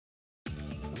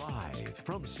Live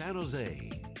from San Jose,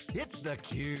 it's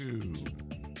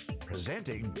theCUBE.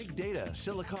 Presenting Big Data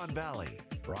Silicon Valley.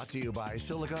 Brought to you by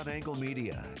SiliconANGLE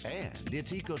Media and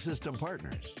its ecosystem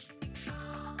partners.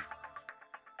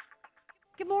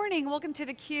 Good morning, welcome to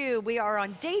theCUBE. We are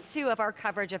on day 2 of our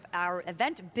coverage of our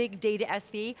event, Big Data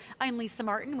SV. I'm Lisa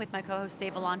Martin with my co-host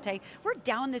Dave Vellante. We're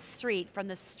down the street from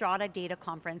the Strata Data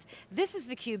Conference. This is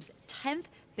theCUBE's 10th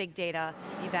Big Data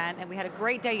event, and we had a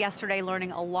great day yesterday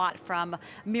learning a lot from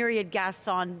myriad guests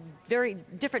on very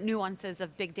different nuances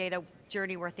of big data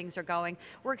journey where things are going.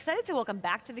 We're excited to welcome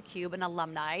back to theCUBE an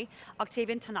alumni,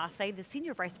 Octavian Tanase, the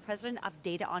Senior Vice President of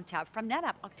Data ONTAP from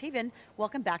NetApp. Octavian,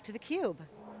 welcome back to theCUBE.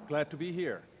 Glad to be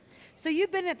here. So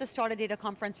you've been at the Strata Data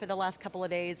Conference for the last couple of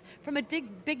days. From a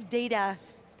big data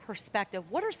perspective,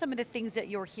 what are some of the things that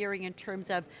you're hearing in terms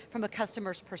of, from a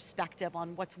customer's perspective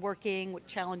on what's working, what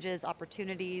challenges,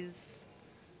 opportunities?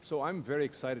 So I'm very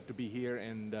excited to be here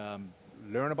and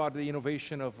learn about the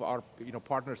innovation of our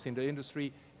partners in the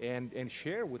industry and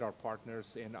share with our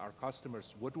partners and our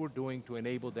customers what we're doing to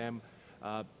enable them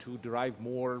to derive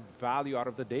more value out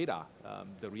of the data.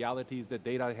 The reality is that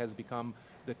data has become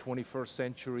the 21st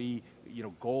century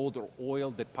gold or oil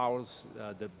that powers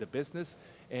the business,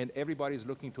 and everybody's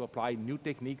looking to apply new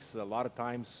techniques, a lot of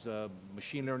times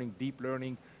machine learning, deep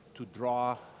learning, to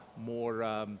draw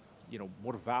more,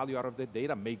 more value out of the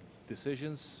data, make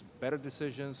decisions, better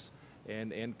decisions,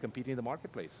 and compete in the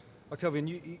marketplace. Octavian,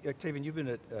 you've been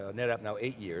at NetApp now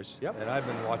 8 years, yep. And I've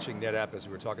been watching NetApp, as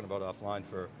we were talking about offline,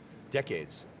 for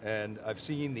decades, and I've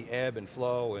seen the ebb and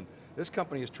flow, and this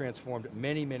company has transformed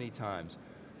many, many times.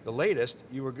 The latest,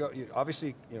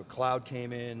 obviously, cloud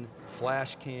came in,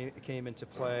 flash came into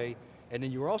play, and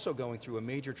then you were also going through a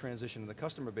major transition in the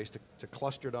customer base to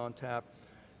clustered ONTAP,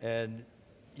 and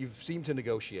you've seemed to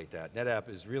negotiate that. NetApp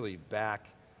is really back,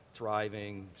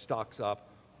 thriving, stocks up.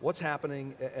 What's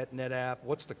happening at NetApp?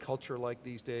 What's the culture like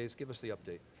these days? Give us the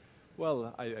update.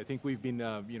 Well, I think we've been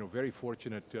very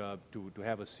fortunate to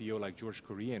have a CEO like George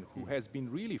Kurian, who has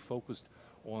been really focused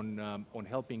on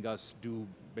helping us do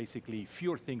basically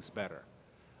fewer things better.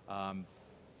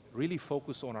 Really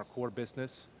focus on our core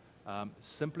business,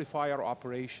 simplify our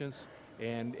operations,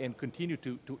 and continue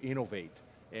to innovate.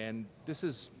 And this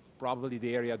is probably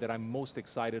the area that I'm most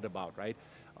excited about, right?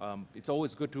 It's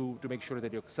always good to make sure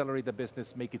that you accelerate the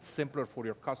business, make it simpler for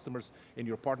your customers and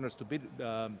your partners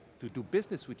to do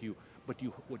business with you, but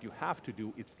what you have to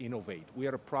do is innovate. We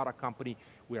are a product company,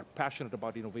 we are passionate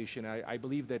about innovation. I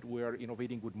believe that we are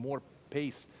innovating with more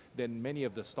pace than many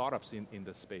of the startups in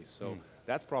the space. So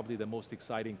that's probably the most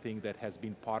exciting thing that has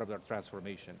been part of our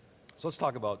transformation. So let's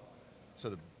talk about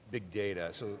sort of big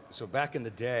data. So back in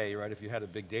the day, right, if you had a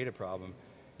big data problem,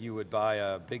 you would buy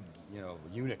a big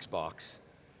Unix box,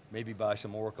 maybe buy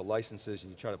some Oracle licenses,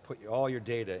 and you try to put all your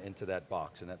data into that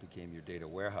box, and that became your data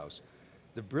warehouse.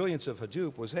 The brilliance of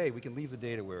Hadoop was, hey, we can leave the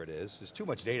data where it is. There's too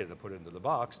much data to put into the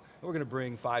box, and we're going to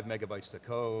bring 5 megabytes to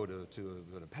code to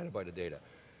a petabyte of data.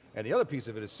 And the other piece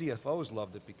of it is CFOs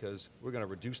loved it because we're going to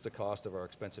reduce the cost of our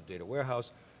expensive data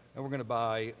warehouse, and we're going to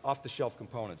buy off-the-shelf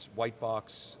components, white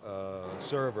box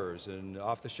servers, and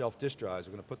off-the-shelf disk drives.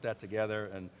 We're going to put that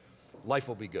together, and life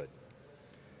will be good.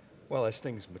 Well, as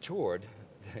things matured,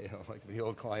 like the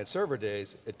old client server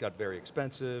days, it got very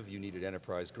expensive, you needed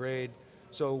enterprise grade.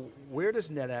 So where does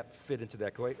NetApp fit into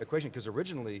that equation? Because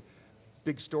originally,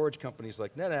 big storage companies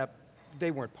like NetApp,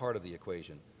 they weren't part of the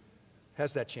equation.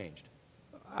 Has that changed?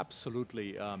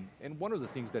 Absolutely, and one of the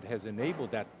things that has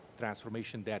enabled that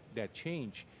transformation, that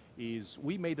change, is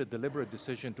we made a deliberate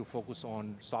decision to focus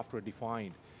on software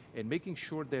defined and making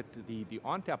sure that the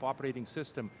ONTAP operating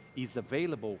system is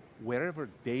available wherever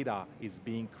data is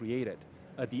being created.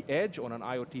 At the edge, on an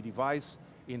IoT device,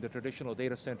 in the traditional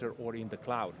data center, or in the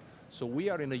cloud. So we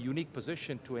are in a unique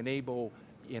position to enable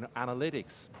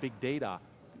analytics, big data,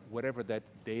 wherever that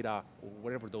data, or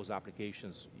wherever those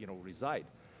applications reside.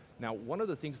 Now, one of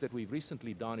the things that we've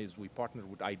recently done is we partnered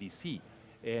with IDC,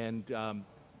 and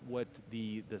what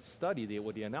the study,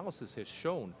 what the analysis has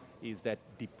shown is that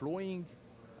deploying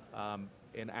an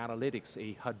analytics,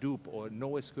 a Hadoop or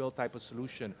NoSQL type of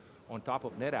solution on top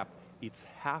of NetApp, it's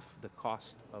half the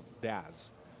cost of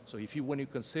DAS. So when you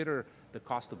consider the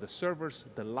cost of the servers,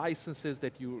 the licenses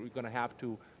that you're going to have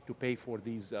to pay for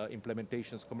these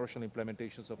implementations, commercial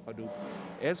implementations of Hadoop,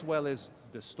 as well as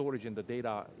the storage and the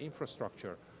data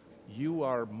infrastructure, you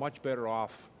are much better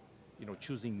off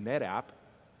choosing NetApp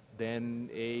than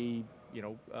a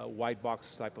white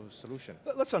box type of solution.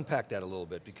 Let's unpack that a little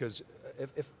bit, because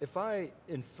if I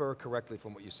infer correctly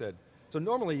from what you said, So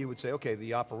normally you would say, okay,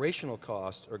 the operational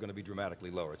costs are going to be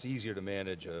dramatically lower. It's easier to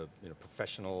manage a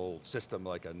professional system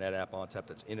like a NetApp ONTAP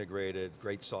that's integrated,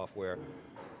 great software.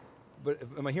 But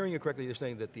am I hearing you correctly, you're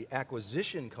saying that the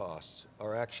acquisition costs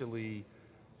are actually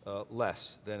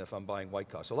less than if I'm buying white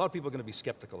costs. So a lot of people are going to be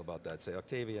skeptical about that, say,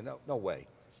 Octavian, no way.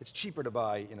 It's cheaper to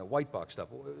buy white box stuff.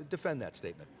 Defend that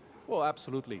statement. Well,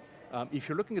 absolutely. If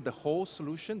you're looking at the whole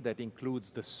solution that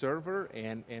includes the server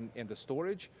and the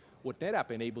storage, what NetApp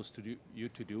enables you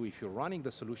to do, if you're running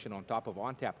the solution on top of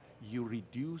ONTAP, you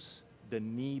reduce the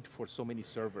need for so many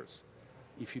servers.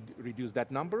 If you reduce that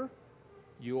number,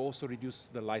 you also reduce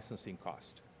the licensing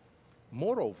cost.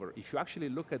 Moreover, if you actually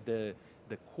look at the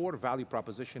core value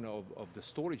proposition of the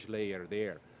storage layer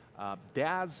there,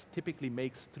 DAS typically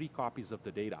makes 3 copies of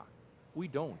the data. We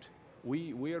don't.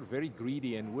 We are very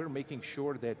greedy, and we're making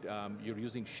sure that you're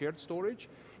using shared storage,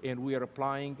 and we are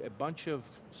applying a bunch of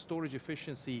storage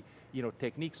efficiency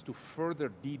techniques to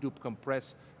further dedupe,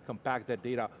 compress, compact that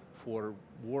data for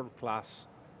world-class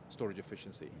storage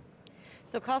efficiency.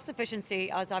 So cost efficiency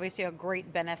is obviously a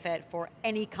great benefit for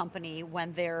any company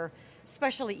when they're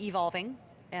especially evolving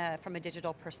from a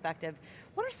digital perspective.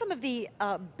 What are some of the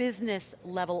business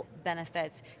level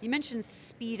benefits? You mentioned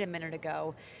speed a minute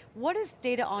ago. What is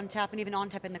Data ONTAP and even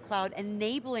ONTAP in the cloud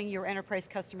enabling your enterprise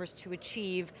customers to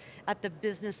achieve at the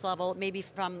business level, maybe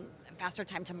from faster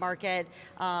time to market,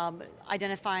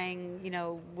 identifying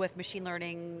with machine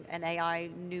learning and AI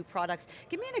new products?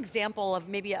 Give me an example of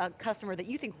maybe a customer that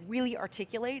you think really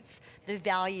articulates the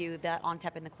value that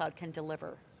ONTAP in the cloud can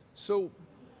deliver. So,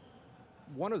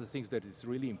 one of the things that is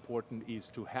really important is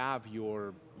to have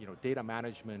your data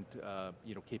management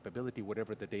capability,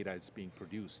 whatever the data is being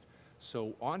produced.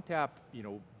 So ONTAP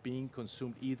being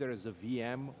consumed either as a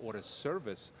VM or a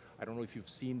service, I don't know if you've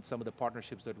seen some of the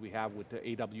partnerships that we have with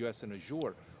AWS and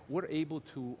Azure, we're able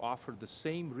to offer the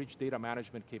same rich data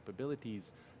management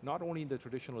capabilities, not only in the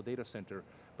traditional data center,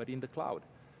 but in the cloud.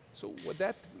 So what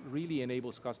that really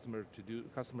enables customers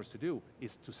to do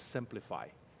is to simplify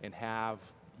and have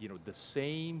the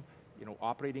same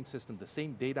operating system, the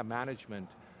same data management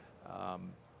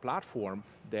platform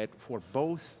that for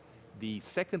both the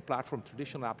second platform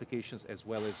traditional applications as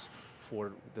well as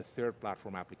for the third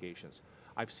platform applications.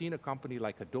 I've seen a company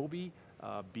like Adobe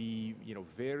be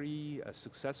very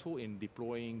successful in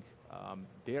deploying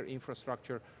their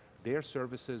infrastructure, their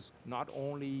services, not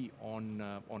only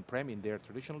on-prem in their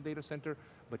traditional data center,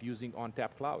 but using ONTAP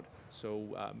Cloud.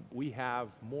 So we have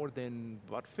more than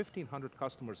about 1,500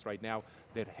 customers right now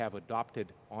that have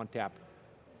adopted ONTAP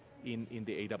in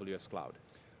the AWS cloud.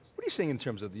 What are you seeing in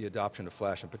terms of the adoption of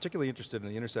Flash? I'm particularly interested in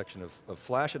the intersection of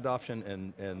Flash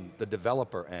adoption and the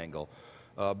developer angle.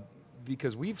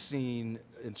 Because we've seen,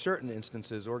 in certain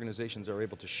instances, organizations are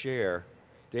able to share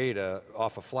data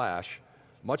off of Flash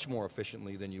much more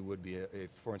efficiently than you would be,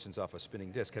 for instance, off a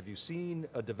spinning disk. Have you seen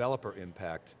a developer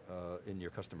impact in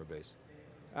your customer base?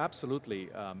 Absolutely.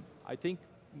 I think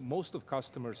most of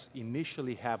customers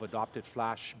initially have adopted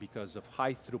Flash because of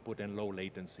high throughput and low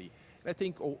latency. And I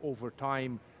think over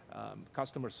time,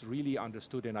 customers really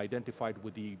understood and identified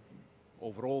with the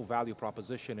overall value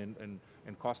proposition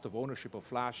and cost of ownership of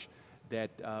Flash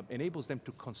that enables them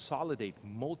to consolidate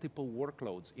multiple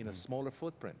workloads in a smaller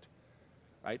footprint.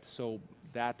 Right, so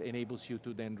that enables you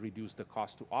to then reduce the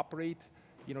cost to operate,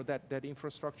 that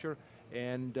infrastructure,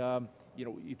 and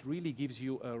it really gives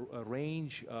you a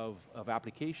range of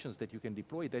applications that you can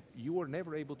deploy that you were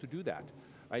never able to do that,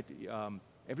 right?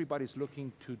 Everybody's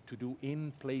looking to do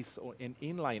in-place or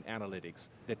inline analytics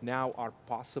that now are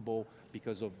possible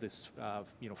because of this,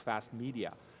 fast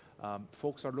media.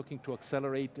 Folks are looking to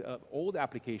accelerate old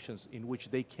applications in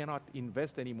which they cannot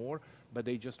invest anymore, but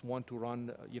they just want to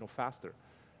run, faster.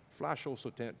 Flash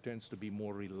also tends to be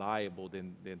more reliable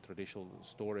than traditional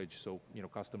storage, so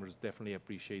customers definitely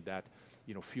appreciate that.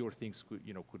 Fewer things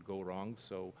could go wrong.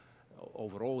 So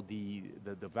overall, the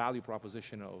value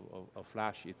proposition of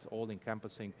Flash, it's all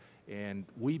encompassing, and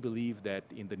we believe that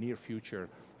in the near future,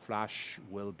 Flash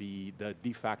will be the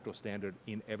de facto standard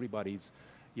in everybody's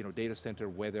data center,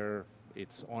 whether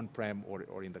it's on-prem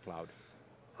or in the cloud.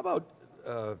 How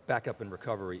about backup and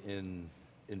recovery in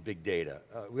big data?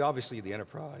 We obviously, the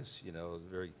enterprise,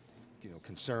 very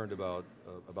concerned about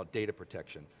data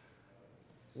protection.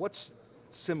 What's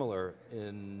similar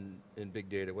in big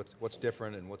data? What's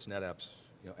different, and what's NetApp's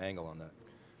angle on that?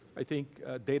 I think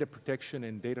data protection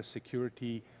and data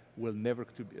security will never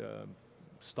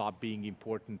stop being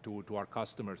important to our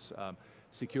customers.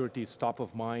 Security is top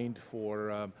of mind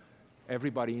for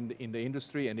everybody in the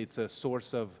industry, and it's a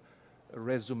source of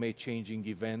resume changing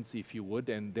events, if you would,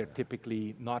 and they're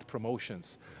typically not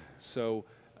promotions. So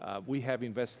We have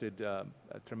invested a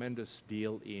tremendous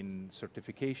deal in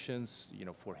certifications,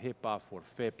 for HIPAA, for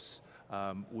FIPS.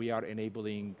 We are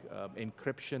enabling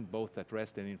encryption, both at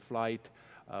rest and in flight.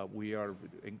 We are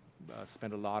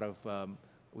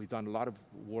we've done a lot of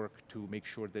work to make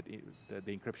sure that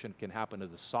the encryption can happen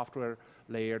at the software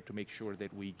layer, to make sure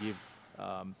that we give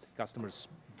customers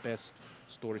best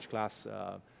storage class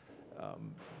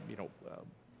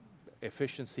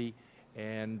efficiency.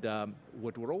 And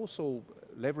what we're also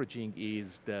leveraging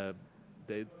is the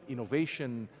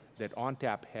innovation that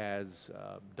ONTAP has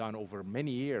done over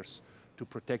many years to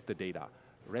protect the data,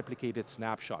 replicated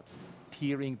snapshots,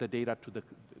 tiering the data to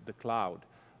the cloud.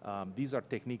 These are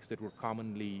techniques that we're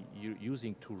commonly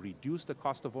using to reduce the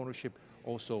cost of ownership,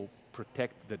 also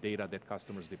protect the data that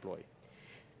customers deploy.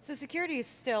 So security is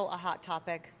still a hot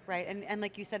topic, right? And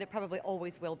like you said, it probably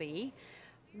always will be.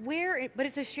 But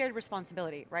it's a shared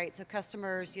responsibility, right? So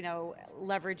customers,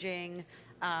 leveraging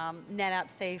NetApp,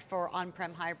 say, for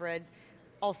on-prem hybrid,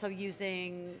 also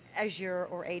using Azure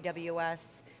or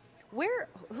AWS.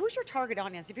 Who's your target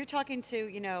audience? If you're talking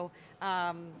to,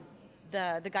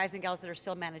 the guys and gals that are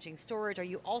still managing storage, are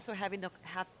you also having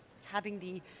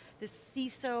the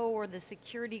CISO or the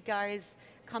security guys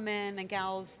come in and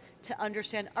gals to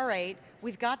understand, all right,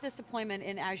 we've got this deployment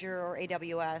in Azure or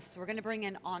AWS, we're going to bring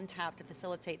in ONTAP to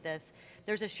facilitate this.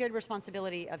 There's a shared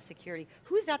responsibility of security.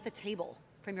 Who's at the table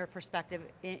from your perspective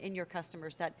in your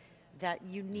customers that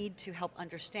you need to help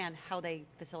understand how they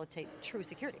facilitate true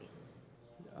security?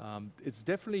 It's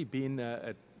definitely been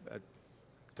a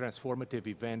transformative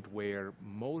event where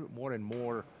more and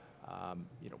more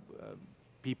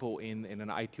people in an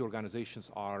IT organizations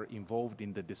are involved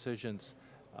in the decisions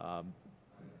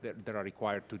that are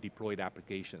required to deploy the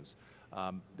applications.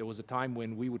 There was a time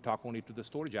when we would talk only to the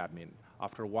storage admin.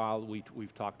 After a while,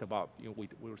 we've talked about, we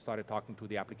started talking to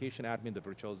the application admin, the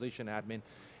virtualization admin,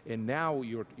 and now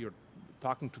you're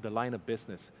talking to the line of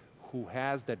business who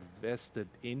has that vested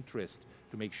interest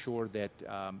to make sure that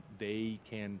they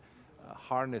can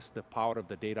harness the power of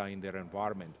the data in their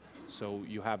environment. So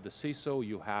you have the CISO,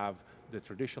 you have the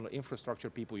traditional infrastructure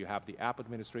people, you have the app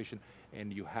administration,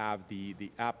 and you have the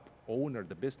app owner,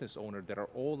 the business owner, that are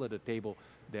all at the table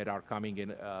that are coming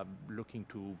in looking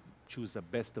to choose a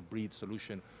best of breed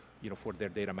solution for their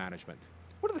data management.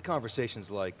 What are the conversations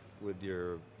like with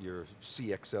your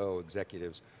CXO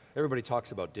executives? Everybody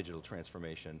talks about digital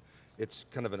transformation. It's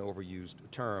kind of an overused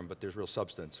term, but there's real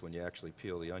substance when you actually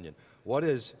peel the onion. What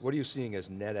are you seeing as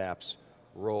NetApp's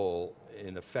role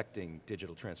in affecting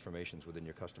digital transformations within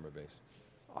your customer base?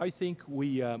 I think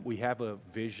we have a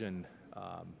vision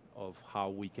of how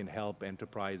we can help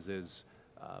enterprises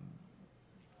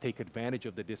take advantage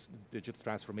of the digital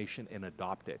transformation and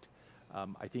adopt it.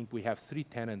 I think we have 3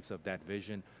 tenets of that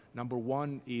vision. Number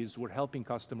 1 is we're helping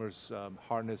customers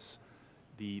harness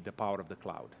the power of the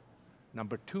cloud.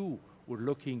 Number 2, we're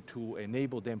looking to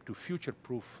enable them to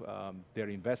future-proof their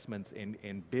investments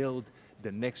and build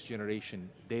the next generation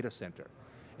data center.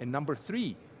 And number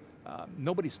 3,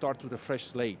 nobody starts with a fresh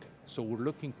slate, so we're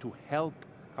looking to help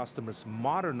customers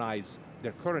modernize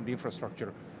their current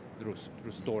infrastructure through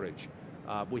storage.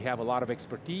 We have a lot of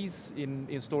expertise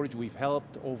in storage. We've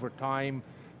helped over time,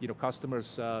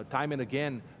 customers time and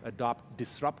again adopt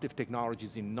disruptive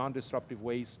technologies in non-disruptive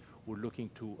ways. We're looking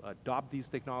to adopt these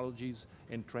technologies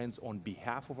and trends on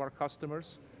behalf of our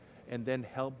customers, and then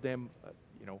help them,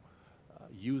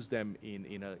 use them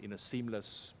in a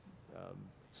seamless,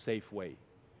 safe way.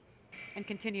 And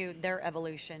continue their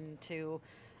evolution to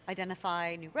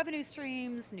identify new revenue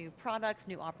streams, new products,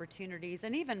 new opportunities,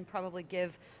 and even probably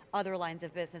give other lines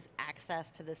of business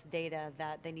access to this data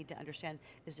that they need to understand.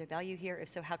 Is there value here? If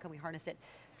so, how can we harness it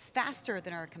faster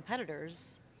than our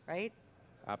competitors, right?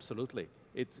 Absolutely.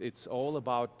 It's all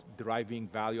about deriving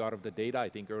value out of the data. I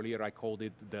think earlier I called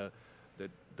it the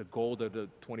gold of the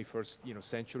 21st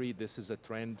century. This is a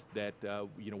trend that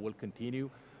will continue.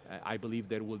 I believe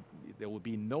there will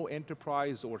be no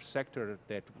enterprise or sector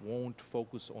that won't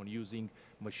focus on using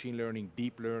machine learning,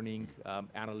 deep learning,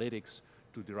 analytics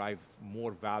to derive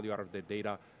more value out of their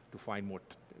data, to find more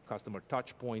customer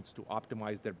touch points, to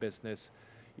optimize their business,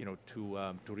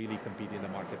 to really compete in the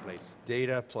marketplace.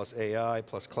 Data plus AI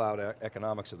plus cloud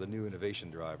economics are the new innovation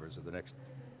drivers of the next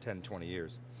 10, 20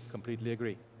 years. Completely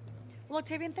agree. Well,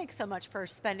 Octavian, thanks so much for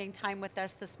spending time with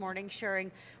us this morning,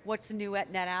 sharing what's new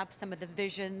at NetApp, some of the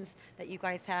visions that you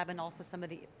guys have, and also some of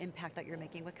the impact that you're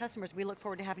making with customers. We look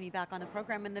forward to having you back on the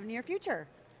program in the near future.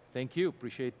 Thank you,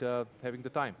 appreciate having the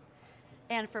time.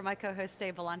 And for my co-host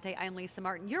Dave Vellante, I'm Lisa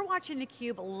Martin. You're watching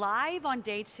theCUBE live on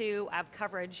day 2 of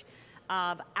coverage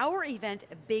of our event,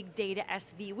 Big Data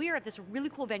SV. We are at this really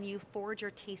cool venue, Forager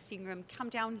Tasting Room. Come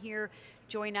down here,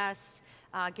 join us,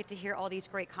 get to hear all these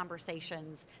great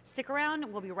conversations. Stick around,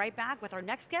 we'll be right back with our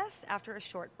next guest after a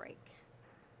short break.